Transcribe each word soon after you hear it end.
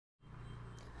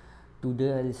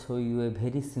Today I'll show you a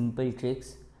very simple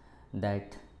tricks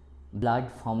that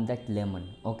blood from that lemon.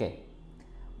 Okay,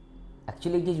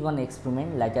 actually it is one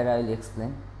experiment, later I will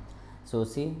explain. So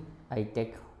see, I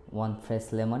take one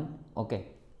fresh lemon. Okay,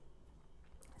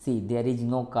 see, there is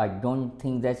no card. Don't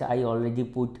think that I already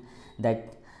put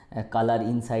that color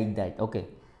inside that. Okay,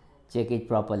 check it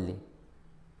properly.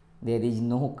 There is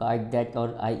no card that,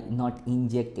 or I not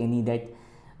inject any that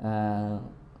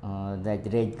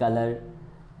that red color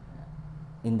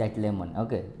in that lemon.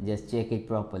 Okay, just check it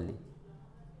properly.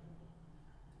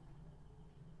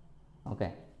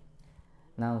 Okay,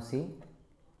 now see,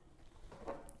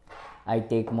 I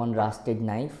take one rusted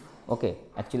knife. Okay,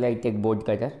 actually I take board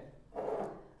cutter.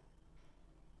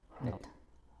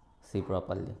 See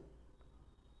properly.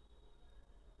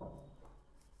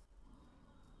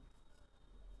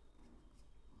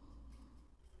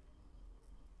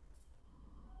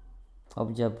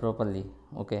 Observe properly.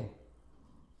 Okay,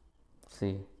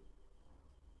 see,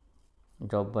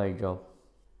 drop by drop.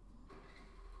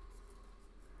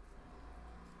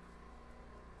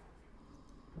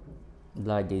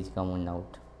 Blood is coming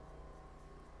out.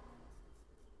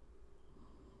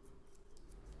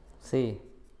 See,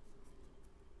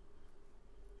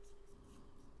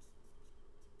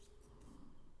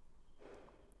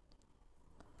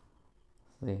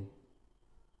 see,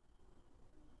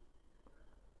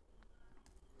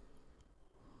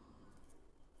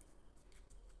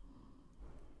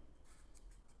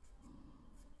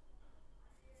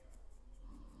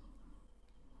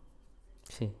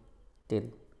 see, till.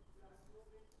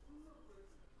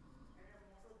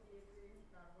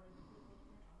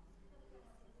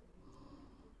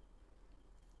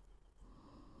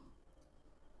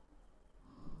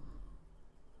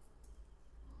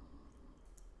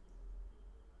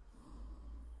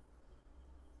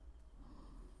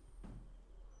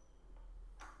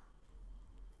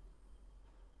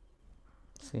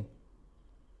 See,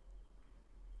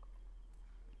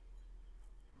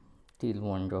 till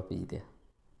one drop is there.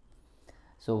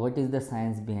 So what is the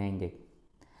science behind it?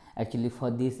 Actually, for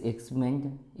this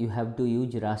experiment you have to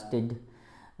use rusted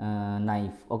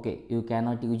knife. Okay, you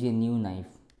cannot use a new knife.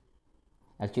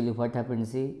 Actually what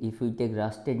happens is, if you take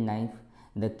rusted knife,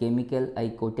 the chemical I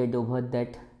coated over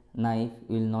that knife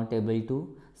will not able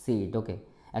to see it. Okay,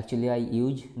 actually I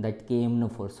use that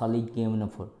KMNO4, solid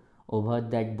KMNO4. Over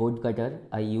that board cutter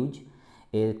I use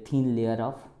a thin layer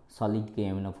of solid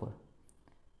KMNO4,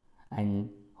 and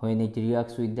when it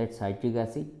reacts with that citric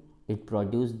acid, it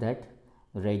produces that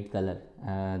red color,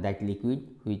 that liquid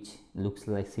which looks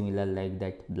like similar like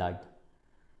that blood.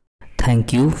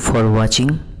 Thank you for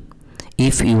watching.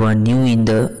 If you are new in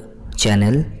the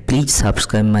channel, please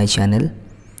subscribe my channel.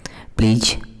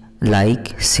 Please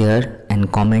like, share and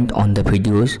comment on the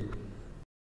videos.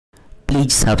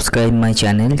 Please subscribe my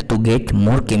channel to get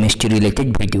more chemistry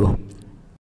related video.